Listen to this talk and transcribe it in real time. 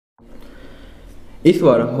इस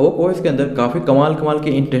बार Havoc OS के अंदर काफ़ी कमाल कमाल की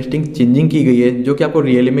इंटरेस्टिंग चेंजिंग की गई है जो कि आपको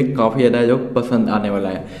रियली में काफ़ी ज़्यादा जो पसंद आने वाला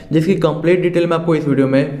है, जिसकी कंप्लीट डिटेल मैं आपको इस वीडियो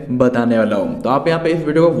में बताने वाला हूँ। तो आप यहाँ पे इस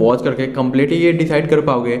वीडियो को वॉच करके कंप्लीटली ये डिसाइड कर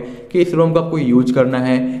पाओगे कि इस रोम को आपको यूज करना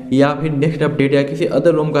है या फिर नेक्स्ट अपडेट या किसी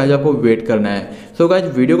अदर रोम का है जो आपको वेट करना है। सो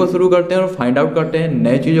गाइस वीडियो को शुरू करते हैं और फाइंड आउट करते हैं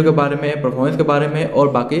नए चीज़ों के बारे में, परफॉर्मेंस के बारे में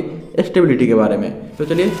और बाकी स्टेबिलिटी के बारे में। तो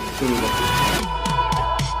चलिए शुरू करते हैं।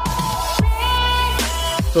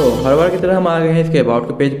 तो हर बार की तरह हम आ गए हैं इसके अबाउट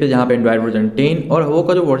के पेज पे, जहाँ पे एंड्रॉइड वर्जन 10 और Havoc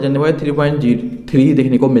का जो वर्जन है वो 3.3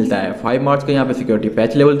 देखने को मिलता है। 5 मार्च का यहाँ पे सिक्योरिटी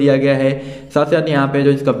पैच लेवल दिया गया है। साथ साथ यहाँ पे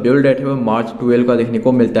जो इसका बिल्ड डेट है वो मार्च 12 का देखने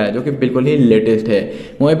को मिलता है, जो कि बिल्कुल ही लेटेस्ट है।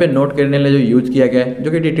 वहीं पे नोट करने के लिए जो यूज़ किया गया है,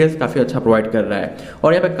 जो कि डिटेल्स काफ़ी अच्छा प्रोवाइड कर रहा है।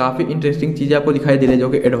 और यहाँ पे काफ़ी इंटरेस्टिंग चीज़ें आपको दिखाई दे रही है, जो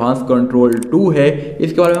कि एडवांस कंट्रोल 2 है।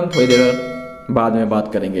 इसके बारे में हम थोड़ी देर बाद में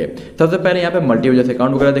बात करेंगे। सबसे पहले यहाँ पे मल्टी यूजर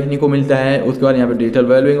अकाउंट वगैरह देखने को मिलता है। उसके बाद यहाँ पे डिजिटल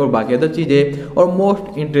वैल्यूइंग और बाकी अदर चीज़ें और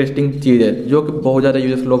मोस्ट इंटरेस्टिंग चीज़ें जो कि बहुत ज़्यादा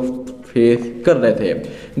यूजर्स लोग फेस कर रहे थे,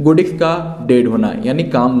 गुडिक्स का डेड होना यानी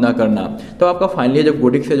काम ना करना। तो आपका फाइनली जो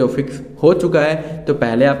गुडिक्स है जो फिक्स हो चुका है। तो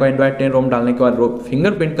पहले आपका एंड्रॉइड 10 रोम डालने के बाद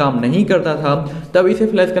फिंगरप्रिंट काम नहीं करता था, तब इसे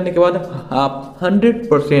फ्लैश करने के बाद आप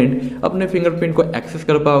 100% अपने फिंगरप्रिंट को एक्सेस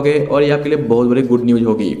कर पाओगे और ये आपके लिए बहुत बड़ी गुड न्यूज़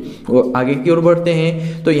होगी। वो आगे की ओर बढ़ते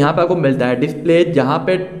हैं तो यहाँ पे आपको मिलता है डिस्प्ले, जहाँ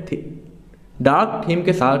पे डार्क थीम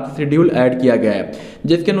के साथ शेड्यूल ऐड किया गया है,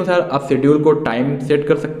 जिसके अनुसार आप शेड्यूल को टाइम सेट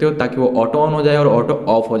कर सकते हो ताकि वो ऑटो ऑन हो जाए और ऑटो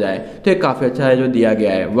ऑफ हो जाए। तो ये काफ़ी अच्छा है जो दिया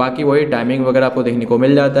गया है। बाकी वही टाइमिंग वगैरह आपको देखने को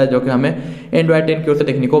मिल जाता है जो कि हमें एंड्रॉइड 10 की ओर से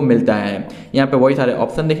देखने को मिलता है। यहाँ पे वही सारे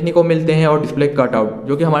ऑप्शन देखने को मिलते हैं और डिस्प्ले कटआउट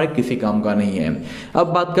जो कि हमारे किसी काम का नहीं है।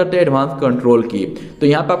 अब बात करते हैं एडवांस कंट्रोल की। तो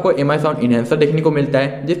यहाँ पे आपको MI साउंड इनहेंसर देखने को मिलता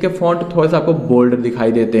है, जिसके फॉन्ट थोड़ा सा आपको बोल्ड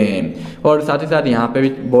दिखाई देते हैं और साथ ही साथ यहाँ पे भी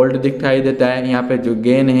बोल्ड दिखाई देता है। यहाँ पे जो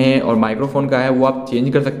गेन है और माइक्रोफोन का है वो आप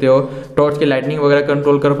चेंज कर सकते हो। टॉर्च की लाइटनिंग वगैरह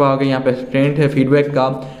कंट्रोल कर पाओगे। यहाँ पे स्ट्रेंथ है, फीडबैक का,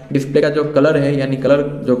 डिस्प्ले का जो कलर है यानी कलर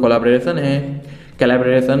जो कोलैबोरेशन है,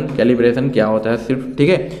 कैलिब्रेशन क्या होता है सिर्फ, ठीक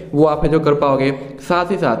है, वो आप जो कर पाओगे।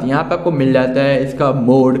 साथ ही साथ यहाँ पे आपको मिल जाता है इसका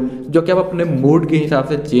मोड, जो कि आप अपने मूड के हिसाब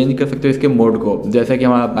से चेंज कर सकते हो इसके मोड को, जैसे कि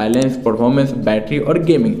हमारा बैलेंस, परफॉर्मेंस, बैटरी और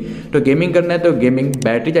गेमिंग। तो गेमिंग करना है तो गेमिंग,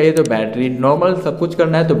 बैटरी चाहिए तो बैटरी, नॉर्मल सब कुछ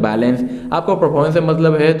करना है तो बैलेंस, आपको परफॉर्मेंस से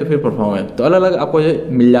मतलब है तो फिर परफॉर्मेंस। तो अलग अलग आपको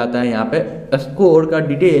मिल जाता है यहाँ पे स्कोर का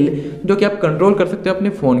डिटेल, जो कि आप कंट्रोल कर सकते हो अपने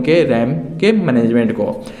फ़ोन के रैम के मैनेजमेंट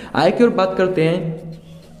को। आगे की ओर बात करते हैं।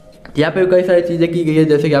 यहाँ पे कई सारी चीज़ें की गई है,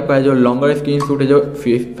 जैसे कि आपका जो लॉन्गर स्क्रीन शूट है जो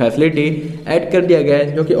फैसिलिटी ऐड कर दिया गया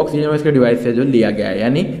है, जो कि ऑक्सीजन के डिवाइस से जो लिया गया है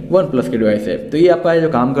यानी OnePlus के डिवाइस से। तो ये आपका जो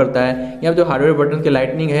काम करता है, यहाँ जो हार्डवेयर बटन की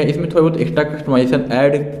लाइटनिंग है इसमें थोड़ी बहुत एक्स्ट्रा कस्टमाइजेशन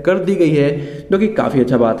ऐड कर दी गई है, जो कि काफ़ी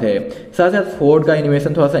अच्छा बात है। साथ साथ फोर्ड का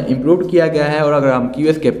एनिमेशन थोड़ा सा इंप्रूव किया गया है। और अगर हम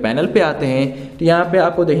QS के पैनल पे आते हैं तो यहाँ पे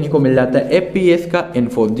आपको देखने को मिल जाता है FPS का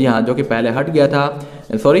इन्फो, जी हाँ, जो कि पहले हट गया था,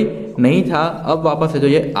 सॉरी नहीं था, अब वापस से जो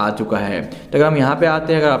ये आ चुका है। तो अगर हम यहाँ पे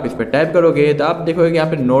आते हैं, अगर आप इस पर टाइप करोगे तो आप देखोगे कि यहाँ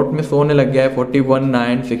पे नोट में शो होने लग गया है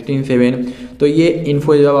 41.9 16.7। तो ये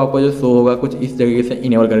इन्फो जब आपको जो शो होगा कुछ इस तरीके से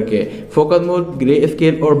इनेबल करके, फोकस मोड, ग्रे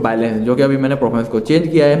स्केल और बैलेंस, जो कि अभी मैंने परफॉर्मेंस को चेंज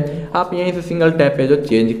किया है, आप यहीं से सिंगल टैप पे जो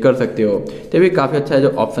चेंज कर सकते हो। तो भी काफ़ी अच्छा है जो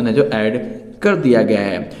ऑप्शन है जो ऐड कर दिया गया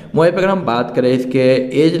है। वहीं पर अगर हम बात करें इसके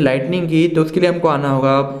एज लाइटनिंग की, तो उसके लिए हमको आना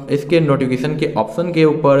होगा इसके नोटिफिकेशन के ऑप्शन के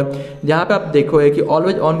ऊपर, जहाँ पे आप देखोगे कि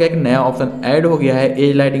ऑलवेज ऑन का एक नया ऑप्शन ऐड हो गया है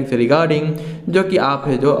एज लाइटिंग से रिगार्डिंग, जो कि आप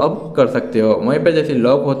है जो अब कर सकते हो। वहीं पर जैसे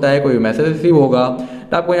लॉक होता है, कोई मैसेज रिसीव होगा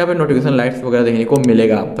तो आपको यहाँ पे नोटिफिकेशन लाइट्स वगैरह देखने को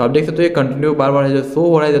मिलेगा। तो आप देख सकते हो ये कंटिन्यू बार बार है जो शो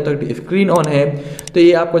हो रहा है जब तक स्क्रीन ऑन है। तो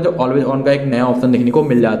ये आपको जो ऑलवेज ऑन का एक नया ऑप्शन देखने को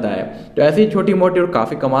मिल जाता है। तो ऐसी छोटी मोटी और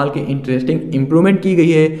काफ़ी कमाल की इंटरेस्टिंग इंप्रूवमेंट की गई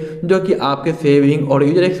है, जो कि आपके सेविंग और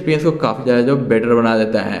यूजर एक्सपीरियंस को काफ़ी ज़्यादा जो बेटर बना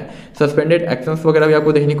देता है। सस्पेंडेड एक्शंस वगैरह भी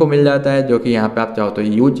आपको देखने को मिल जाता है, जो कि यहाँ पे आप चाहो तो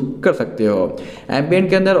यूज कर सकते हो। एम्बियंट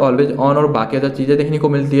के अंदर ऑलवेज ऑन और बाकी अदर चीज़ें देखने को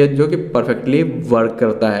मिलती है, जो कि परफेक्टली वर्क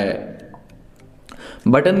करता है।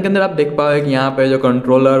 बटन के अंदर आप देख पाओगे कि यहाँ पे जो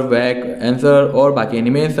कंट्रोलर, बैक, आंसर और बाकी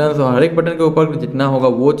एनिमेशंस और हर एक बटन के ऊपर जितना होगा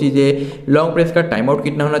वो चीज़ें, लॉन्ग प्रेस का टाइम आउट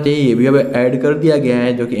कितना होना चाहिए ये भी अब ऐड कर दिया गया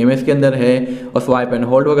है, जो कि MS के अंदर है। और स्वाइप एंड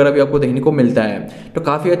होल्ड वगैरह भी आपको देखने को मिलता है। तो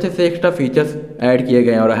काफ़ी अच्छे से एक्स्ट्रा फीचर्स ऐड किए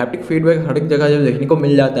गए हैं और हैप्टिक फीडबैक हर एक जगह जो देखने को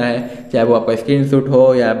मिल जाता है, चाहे वो आपका स्क्रीन शॉट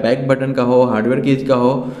हो या बैक बटन का हो, हार्डवेयर कीज का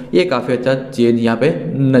हो, ये काफ़ी अच्छा चेंज यहाँ पे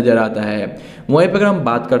नज़र आता है। वहीं पर अगर हम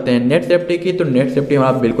बात करते हैं नेट सेफ्टी की, तो नेट सेफ्टी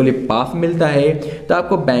हमारा बिल्कुल ही पास मिलता है, तो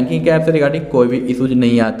आपको बैंकिंग के ऐप से रिगार्डिंग कोई भी इशूज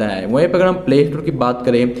नहीं आता है। वहीं पर अगर हम प्ले स्टोर की बात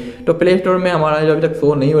करें तो प्ले स्टोर में हमारा जो अभी तक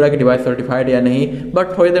शो नहीं हो रहा है कि डिवाइस सर्टिफाइड या नहीं,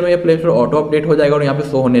 बट थोड़ी देर में ये प्ले स्टोर ऑटो अपडेट हो जाएगा और यहाँ पे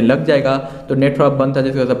शो होने लग जाएगा। तो नेट थोड़ा बंद था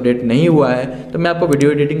जिसकी वजह से अपडेट नहीं हुआ है, तो मैं आपको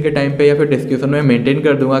वीडियो एडिटिंग के टाइम पे या फिर डिस्क्रिप्शन में मेंटेन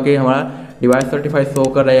कर दूंगा कि हमारा डिवाइस सर्टिफाइड शो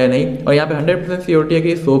कर रहा है या नहीं। और यहाँ पे 100% सिक्योरिटी है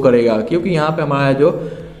कि शो करेगा, क्योंकि यहाँ पे हमारा जो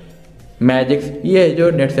मैजिक्स, ये जो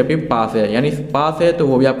नेट सेफ्टी पास है, यानी पास है तो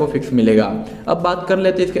वो भी आपको फिक्स मिलेगा। अब बात कर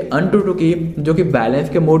लेते हैं इसके AnTuTu की, जो कि बैलेंस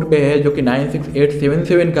के मोड पे है, जो कि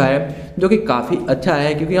 96877 का है, जो कि काफ़ी अच्छा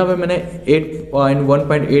है क्योंकि यहाँ पे मैंने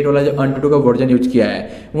 8.1.8 वाला जो AnTuTu का वर्जन यूज किया है,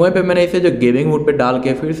 वहीं पे मैंने इसे जो गेमिंग मोड पे डाल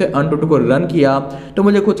के फिर से AnTuTu को रन किया तो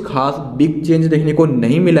मुझे कुछ खास बिग चेंज देखने को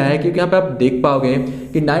नहीं मिला है, क्योंकि यहाँ पे आप देख पाओगे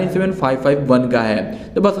कि 97551 का है,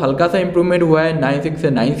 तो बस हल्का सा इंप्रूवमेंट हुआ है, 96 से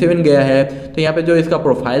 97 गया है। तो यहाँ पे जो इसका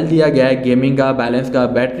प्रोफाइल दिया गया है गेमिंग का, बैलेंस का,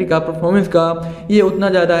 बैटरी का, परफॉर्मेंस का, ये उतना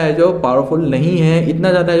ज़्यादा है जो पावरफुल नहीं है, इतना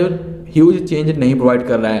ज़्यादा है जो ह्यूज चेंज नहीं प्रोवाइड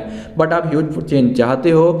कर रहा है। बट आप ह्यूज चेंज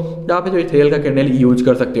चाहते हो तो आप जो इथेरियल का कर्नेल यूज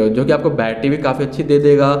कर सकते हो, जो कि आपको बैटरी भी काफ़ी अच्छी दे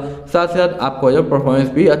देगा, साथ साथ आपको जो परफॉर्मेंस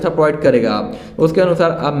भी अच्छा प्रोवाइड करेगा, उसके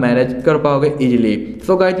अनुसार आप मैनेज कर पाओगे इजीली।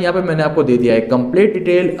 सो गाइस, यहाँ पे मैंने आपको दे दिया है कंप्लीट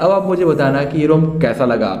डिटेल। अब आप मुझे बताना कि ये रोम कैसा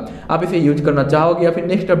लगा, आप इसे यूज करना चाहोगे या फिर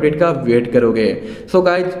नेक्स्ट अपडेट का वेट करोगे। सो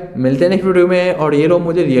गाइस, मिलते हैं नेक्स्ट वीडियो में। और ये रोम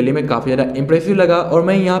मुझे रियली में काफ़ी ज़्यादा इंप्रेसिव लगा और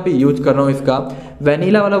मैं यहाँ पे यूज कर रहा हूँ इसका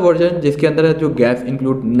वैनिला वाला वर्जन, जिसके अंदर जो गैस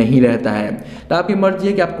इंक्लूड नहीं रहता है। तो आपकी मर्जी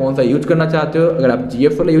है कि आप कौन सा यूज करना चाहते हो। अगर आप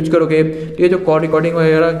GF वाला यूज करोगे तो ये जो कॉल रिकॉर्डिंग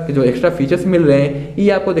वगैरह के जो एक्स्ट्रा फीचर्स मिल रहे हैं ये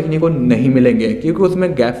आपको देखने को नहीं मिलेंगे, क्योंकि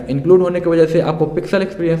उसमें गैस इंक्लूड होने की वजह से आपको पिक्सल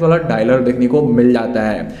एक्सपीरियंस वाला डायलर देखने को मिल जाता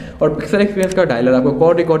है, और पिक्सल एक्सपीरियंस का डायलर आपको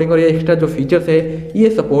कॉल रिकॉर्डिंग और ये एक्स्ट्रा जो फीचर्स है ये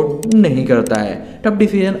सपोर्ट नहीं करता है। तब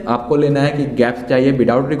डिसीजन आपको लेना है कि गैप्स चाहिए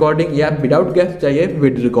विदाउट रिकॉर्डिंग या विदाउट गैप्स चाहिए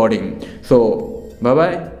with recording. So bye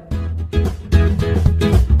bye.